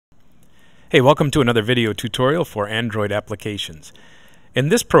Hey, welcome to another video tutorial for Android applications. In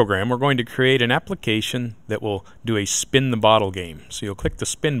this program, we're going to create an application that will do a spin the bottle game. So you'll click the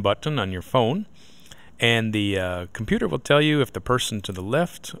spin button on your phone, and the computer will tell you if the person to the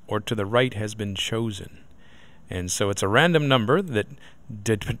left or to the right has been chosen. And so it's a random number that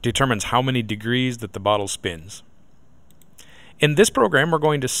determines how many degrees that the bottle spins. In this program, we're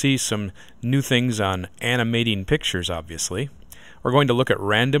going to see some new things on animating pictures, obviously. We're going to look at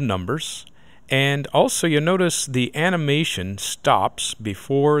random numbers. And also, you'll notice the animation stops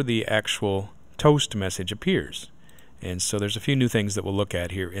before the actual toast message appears. And so there's a few new things that we'll look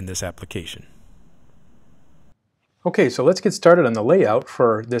at here in this application. Okay, so let's get started on the layout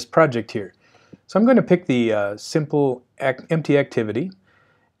for this project here. So I'm going to pick the simple empty activity,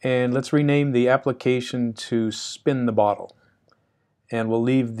 and let's rename the application to Spin the Bottle. And we'll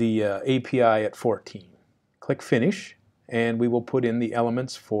leave the API at 14. Click Finish, and we will put in the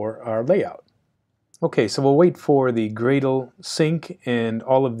elements for our layout. Okay, so we'll wait for the Gradle sync and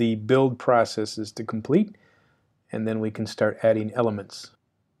all of the build processes to complete, and then we can start adding elements.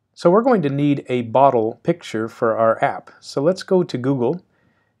 So we're going to need a bottle picture for our app. So let's go to Google,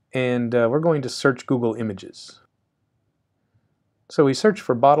 and we're going to search Google Images. So we search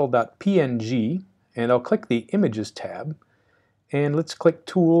for bottle.png, and I'll click the Images tab, and let's click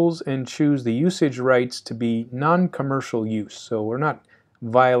Tools and choose the usage rights to be non-commercial use, so we're not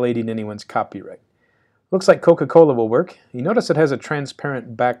violating anyone's copyright. Looks like Coca-Cola will work. You notice it has a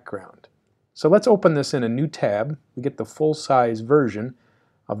transparent background. So let's open this in a new tab. We get the full-size version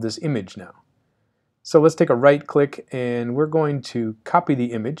of this image now. So let's take a right click, and we're going to copy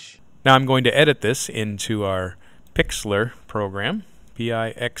the image. Now I'm going to edit this into our Pixlr program,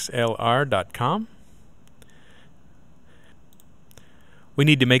 pixlr.com. We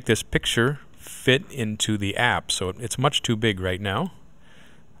need to make this picture fit into the app, so it's much too big right now.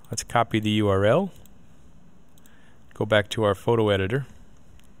 Let's copy the URL. Go back to our photo editor,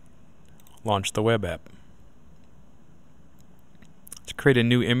 launch the web app. Let's create a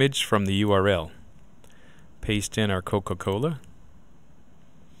new image from the URL. Paste in our Coca-Cola.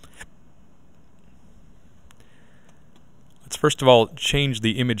 Let's first of all change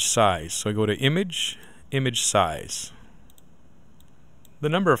the image size. So I go to Image, Image Size. The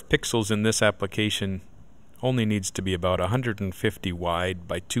number of pixels in this application only needs to be about 150 wide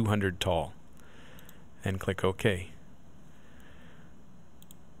by 200 tall. And click OK.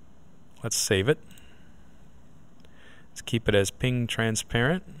 Let's save it. Let's keep it as ping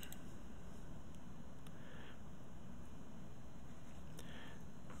transparent.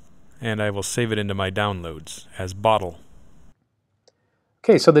 And I will save it into my downloads as bottle.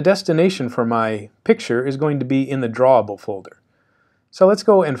 Okay, so the destination for my picture is going to be in the drawable folder. So let's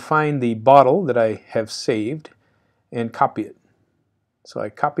go and find the bottle that I have saved and copy it. So I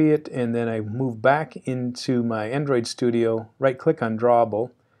copy it, and then I move back into my Android Studio, right-click on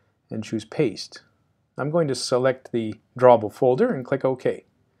Drawable, and choose Paste. I'm going to select the drawable folder and click OK.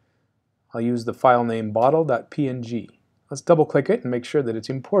 I'll use the file name bottle.png. Let's double-click it and make sure that it's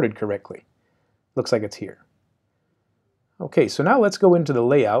imported correctly. Looks like it's here. Okay, so now let's go into the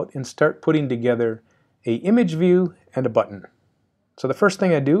layout and start putting together an image view and a button. So the first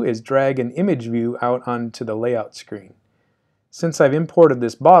thing I do is drag an image view out onto the layout screen. Since I've imported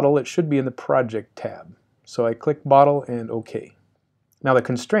this bottle, it should be in the Project tab. So I click Bottle and OK. Now the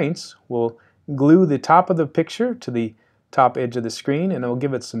constraints will glue the top of the picture to the top edge of the screen, and I'll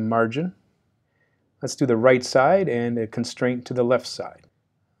give it some margin. Let's do the right side and a constraint to the left side.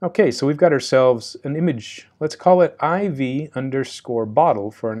 Okay, so we've got ourselves an image. Let's call it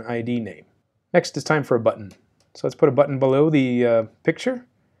IV_bottle for an ID name. Next, it's time for a button. So let's put a button below the picture,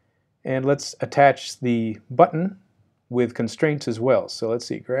 and let's attach the button with constraints as well. So let's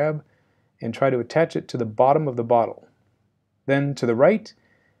see, grab and try to attach it to the bottom of the bottle. Then to the right,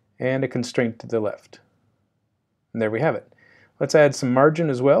 and a constraint to the left. And there we have it. Let's add some margin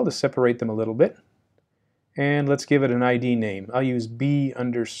as well to separate them a little bit. And let's give it an ID name. I'll use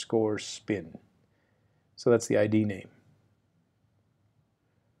B_spin. So that's the ID name.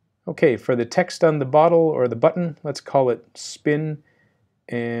 Okay, for the text on the bottle or the button, let's call it spin,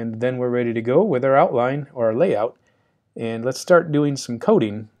 and then we're ready to go with our outline or our layout, and let's start doing some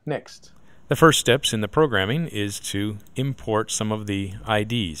coding next. The first steps in the programming is to import some of the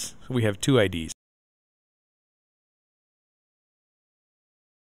IDs. So we have two IDs.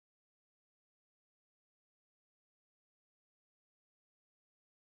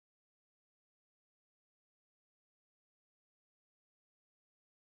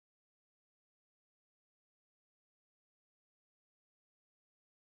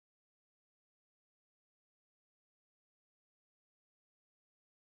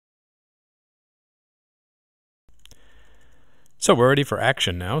 So we're ready for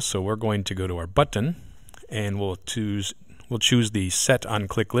action now, so we're going to go to our button and we'll choose the Set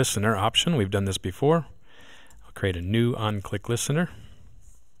On-Click Listener option. We've done this before. I'll create a new on-click listener.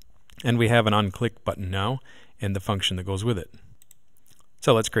 And we have an on-click button now and the function that goes with it.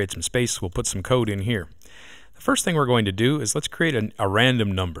 So let's create some space. We'll put some code in here. The first thing we're going to do is let's create a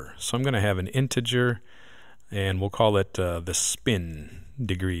random number. So I'm going to have an integer and we'll call it the spin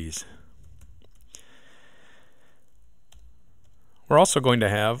degrees. We're also going to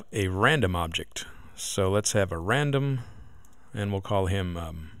have a random object. So let's have a random, and we'll call him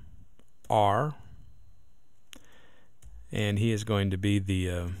R. And he is going to be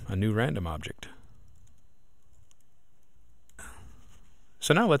a new random object.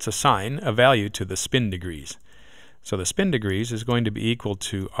 So now let's assign a value to the spin degrees. So the spin degrees is going to be equal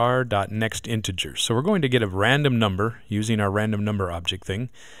to r.nextInteger. So we're going to get a random number using our random number object thing.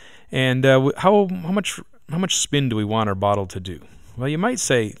 And how much spin do we want our bottle to do? Well, you might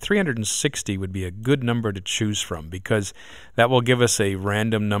say 360 would be a good number to choose from because that will give us a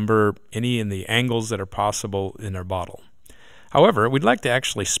random number in the angles that are possible in our bottle. However, we'd like to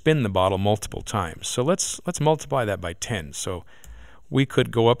actually spin the bottle multiple times. So let's multiply that by 10. So we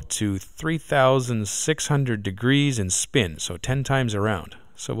could go up to 3,600 degrees in spin, so 10 times around.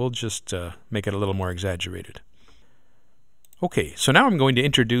 So we'll just make it a little more exaggerated. Okay, so now I'm going to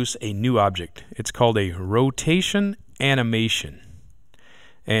introduce a new object. It's called a rotation animation.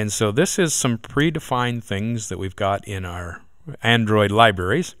 And so this is some predefined things that we've got in our Android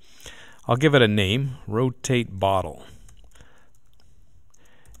libraries. I'll give it a name, rotate bottle.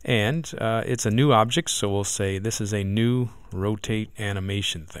 And it's a new object, so we'll say this is a new rotate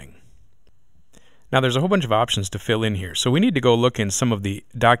animation thing. Now there's a whole bunch of options to fill in here, so we need to go look in some of the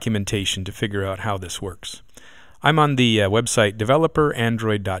documentation to figure out how this works. I'm on the website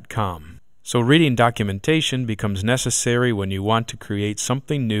developerandroid.com. So reading documentation becomes necessary when you want to create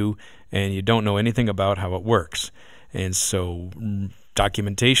something new and you don't know anything about how it works. And so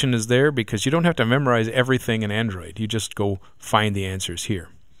documentation is there because you don't have to memorize everything in Android. You just go find the answers here.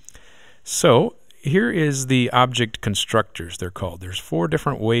 So here is the object constructors, they're called. There's 4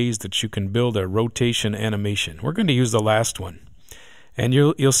 different ways that you can build a rotation animation. We're going to use the last one. And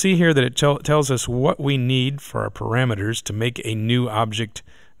you'll see here that it tells us what we need for our parameters to make a new object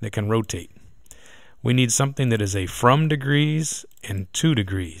that can rotate. We need something that is a from degrees and 2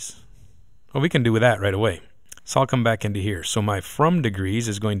 degrees. Well, we can do that right away. So I'll come back into here. So my from degrees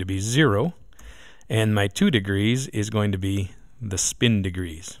is going to be 0, and my 2 degrees is going to be the spin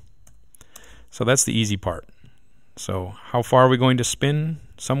degrees. So that's the easy part. So how far are we going to spin?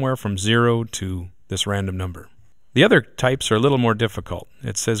 Somewhere from 0 to this random number. The other types are a little more difficult.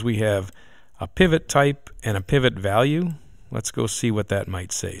 It says we have a pivot type and a pivot value. Let's go see what that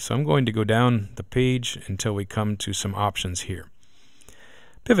might say. So I'm going to go down the page until we come to some options here.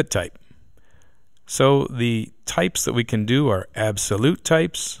 Pivot type. So the types that we can do are absolute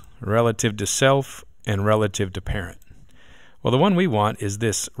types, relative to self, and relative to parent. Well, the one we want is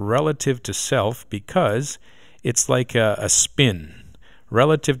this relative to self because it's like a spin.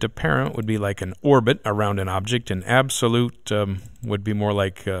 Relative to parent would be like an orbit around an object, and absolute would be more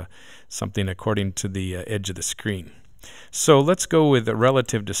like something according to the edge of the screen. So let's go with the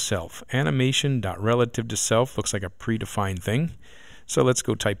relative to self. Animation.relative to self looks like a predefined thing. So let's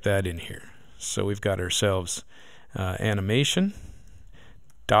go type that in here. So we've got ourselves animation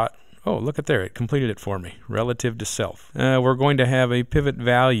dot. Oh, look at there, it completed it for me. Relative to self. We're going to have a pivot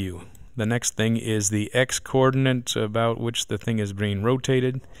value. The next thing is the x-coordinate about which the thing is being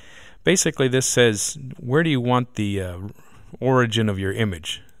rotated. Basically, this says, where do you want the origin of your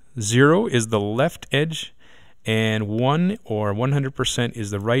image? 0 is the left edge, and 1 or 100%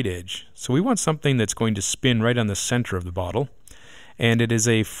 is the right edge. So we want something that's going to spin right on the center of the bottle, and it is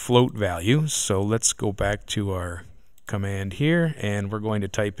a float value. So let's go back to our command here, and we're going to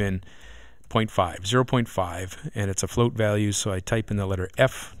type in 0.5, and it's a float value, so I type in the letter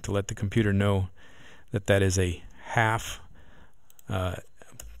F to let the computer know that that is a half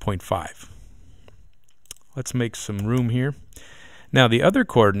 0.5. Let's make some room here. Now the other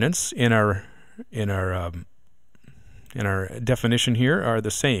coordinates in our definition here are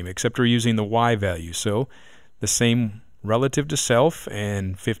the same, except we're using the y value. So the same relative to self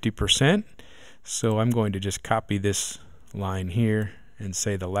and 50%. So I'm going to just copy this line here and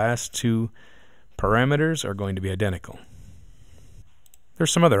say the last 2 parameters are going to be identical.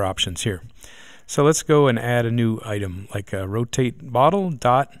 There's some other options here. So let's go and add a new item like a rotate bottle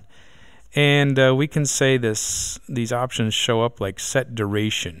dot, and we can say these options show up like set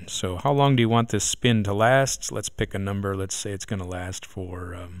duration. So how long do you want this spin to last? Let's pick a number. Let's say it's going to last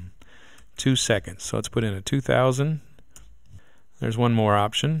for 2 seconds. So let's put in a 2000. there's one more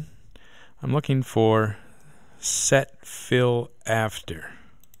option. I'm looking for set fill after,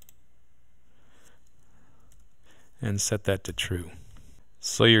 and set that to true.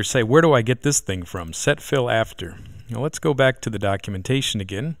 So you say, where do I get this thing from? Set fill after. Now let's go back to the documentation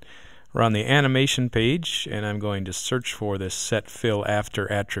again. We're on the animation page, and I'm going to search for this set fill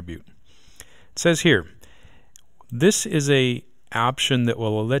after attribute. It says here, this is a option that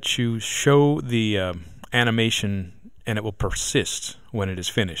will let you show the animation, and it will persist when it is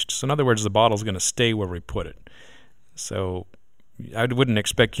finished. So in other words, the bottle is going to stay where we put it. So I wouldn't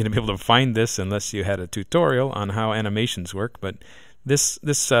expect you to be able to find this unless you had a tutorial on how animations work, but this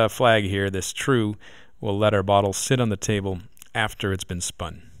flag here, this true, will let our bottle sit on the table after it's been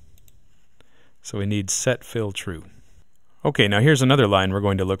spun. So we need set fill true. Okay, now here's another line we're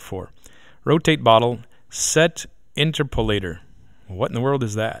going to look for. Rotate bottle, set interpolator. What in the world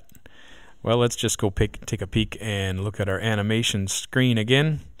is that? Well, let's just go take a peek and look at our animation screen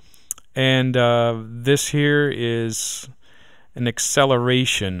again. And this here is an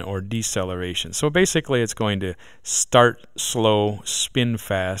acceleration or deceleration. So basically it's going to start slow, spin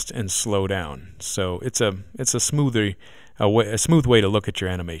fast, and slow down. So it's a smooth way to look at your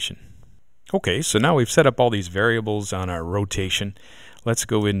animation. Okay, so now we've set up all these variables on our rotation. Let's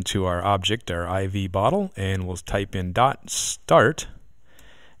go into our object, our IV bottle, and we'll type in .start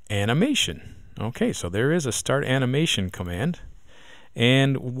animation. Okay, so there is a start animation command.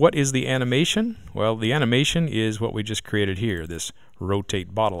 And what is the animation? Well, the animation is what we just created here, this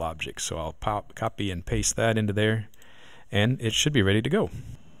rotate bottle object. So I'll copy and paste that into there, and it should be ready to go.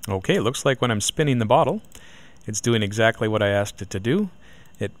 Okay, it looks like when I'm spinning the bottle, it's doing exactly what I asked it to do.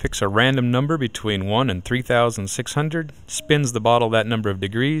 It picks a random number between 1 and 3,600, spins the bottle that number of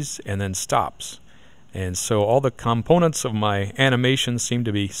degrees, and then stops. And so all the components of my animation seem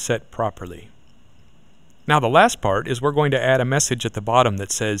to be set properly. Now the last part is we're going to add a message at the bottom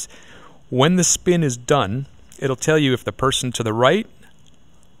that says, when the spin is done, it'll tell you if the person to the right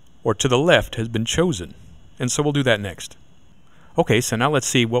or to the left has been chosen. And so we'll do that next. Okay, so now let's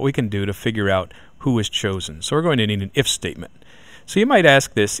see what we can do to figure out who is chosen. So we're going to need an if statement. So you might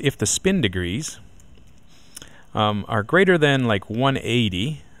ask this, if the spin degrees are greater than like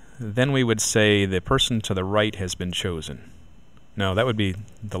 180, then we would say the person to the right has been chosen. No, that would be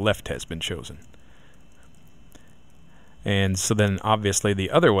the left has been chosen. And so then obviously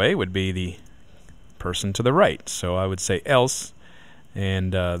the other way would be the person to the right. So I would say else,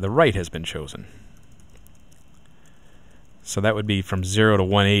 and the right has been chosen. So that would be from 0 to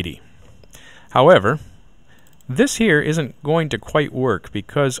 180. However, this here isn't going to quite work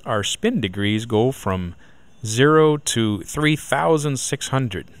because our spin degrees go from 0 to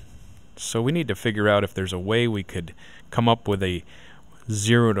 3,600. So we need to figure out if there's a way we could come up with a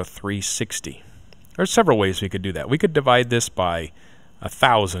 0 to 360. There's several ways we could do that. We could divide this by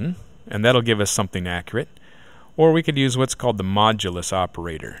 1,000, and that'll give us something accurate. Or we could use what's called the modulus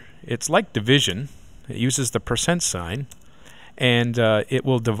operator. It's like division. It uses the percent sign, and it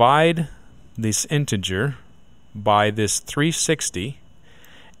will divide this integer by this 360,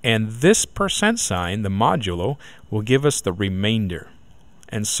 and this percent sign, the modulo, will give us the remainder.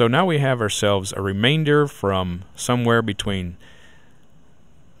 And so now we have ourselves a remainder from somewhere between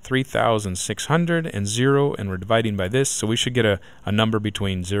 3,600 and 0, and we're dividing by this, so we should get a number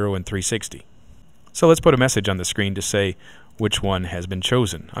between 0 and 360. So let's put a message on the screen to say which one has been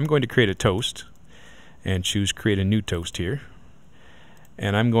chosen. I'm going to create a toast and choose create a new toast here.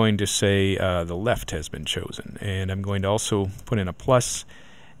 And I'm going to say the left has been chosen. And I'm going to also put in a plus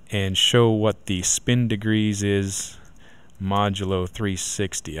and show what the spin degrees is modulo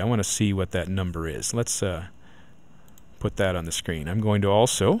 360. I want to see what that number is. Let's put that on the screen. I'm going to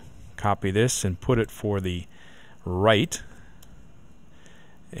also copy this and put it for the right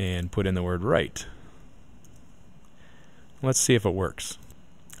and put in the word right. Let's see if it works.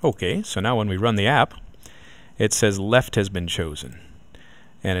 Okay, so now when we run the app, it says left has been chosen.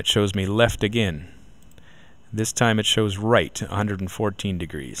 And it shows me left again. This time it shows right, 114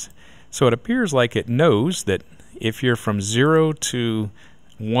 degrees. So it appears like it knows that if you're from 0 to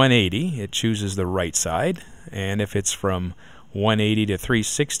 180, it chooses the right side. And if it's from 180 to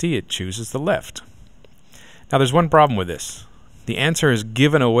 360, it chooses the left. Now there's one problem with this. The answer is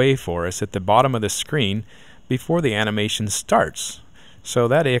given away for us at the bottom of the screen before the animation starts. So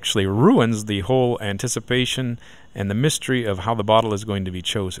that actually ruins the whole anticipation and the mystery of how the bottle is going to be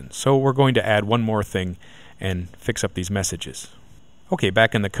chosen. So we're going to add one more thing and fix up these messages. Okay,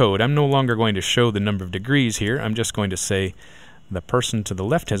 back in the code, I'm no longer going to show the number of degrees here. I'm just going to say the person to the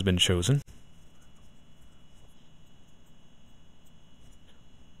left has been chosen.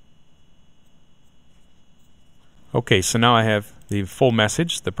 Okay, so now I have the full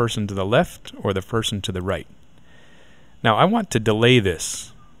message, the person to the left or the person to the right. Now I want to delay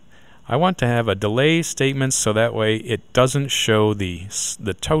this. I want to have a delay statement so that way it doesn't show the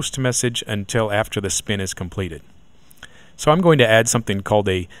toast message until after the spin is completed. So I'm going to add something called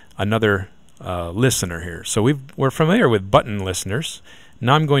another listener here. So we're familiar with button listeners.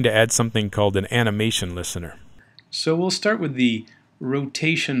 Now I'm going to add something called an animation listener. So we'll start with the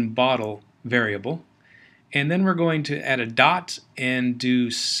rotation bottle variable, and then we're going to add a dot and do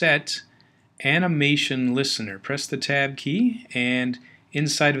set animation listener. Press the tab key, and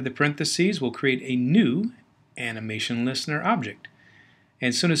inside of the parentheses we'll create a new animation listener object.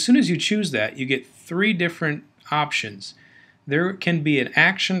 And so as soon as you choose that, you get three different options. There can be an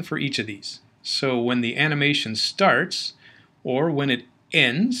action for each of these. So when the animation starts, or when it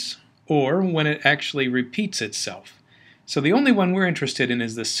ends, or when it actually repeats itself. So the only one we're interested in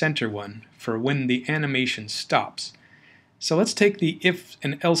is the center one for when the animation stops. So let's take the if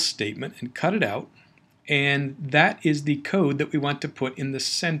and else statement and cut it out, and that is the code that we want to put in the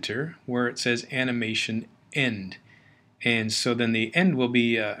center where it says animation end. And so then the end will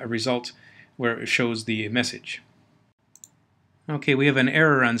be a result where it shows the message. Okay, we have an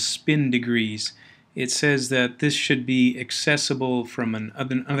error on spin degrees. It says that this should be accessible from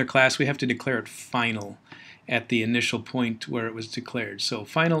another class. We have to declare it final at the initial point where it was declared. So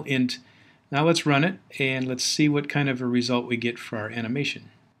final int. Now let's run it and let's see what kind of a result we get for our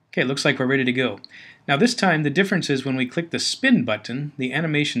animation. Okay, it looks like we're ready to go. Now this time the difference is when we click the spin button, the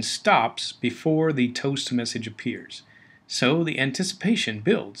animation stops before the toast message appears. So the anticipation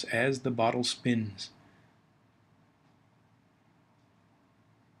builds as the bottle spins.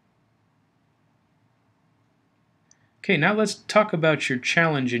 Okay, now let's talk about your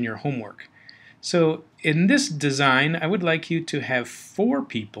challenge in your homework. So in this design, I would like you to have 4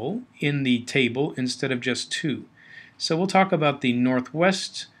 people in the table instead of just 2. So we'll talk about the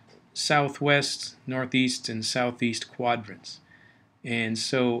northwest, southwest, northeast, and southeast quadrants. And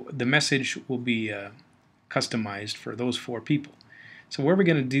so the message will be customized for those 4 people. So where are we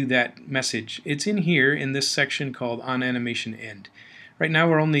going to do that message? It's in here in this section called On Animation End. Right now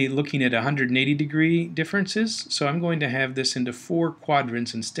we're only looking at 180 degree differences, so I'm going to have this into 4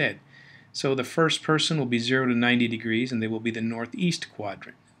 quadrants instead. So the first person will be 0 to 90 degrees, and they will be the northeast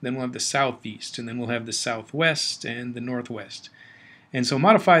quadrant. Then we'll have the southeast, and then we'll have the southwest and the northwest. And so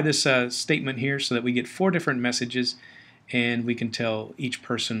modify this statement here so that we get 4 different messages, and we can tell each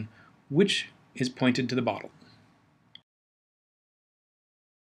person which is pointed to the bottle.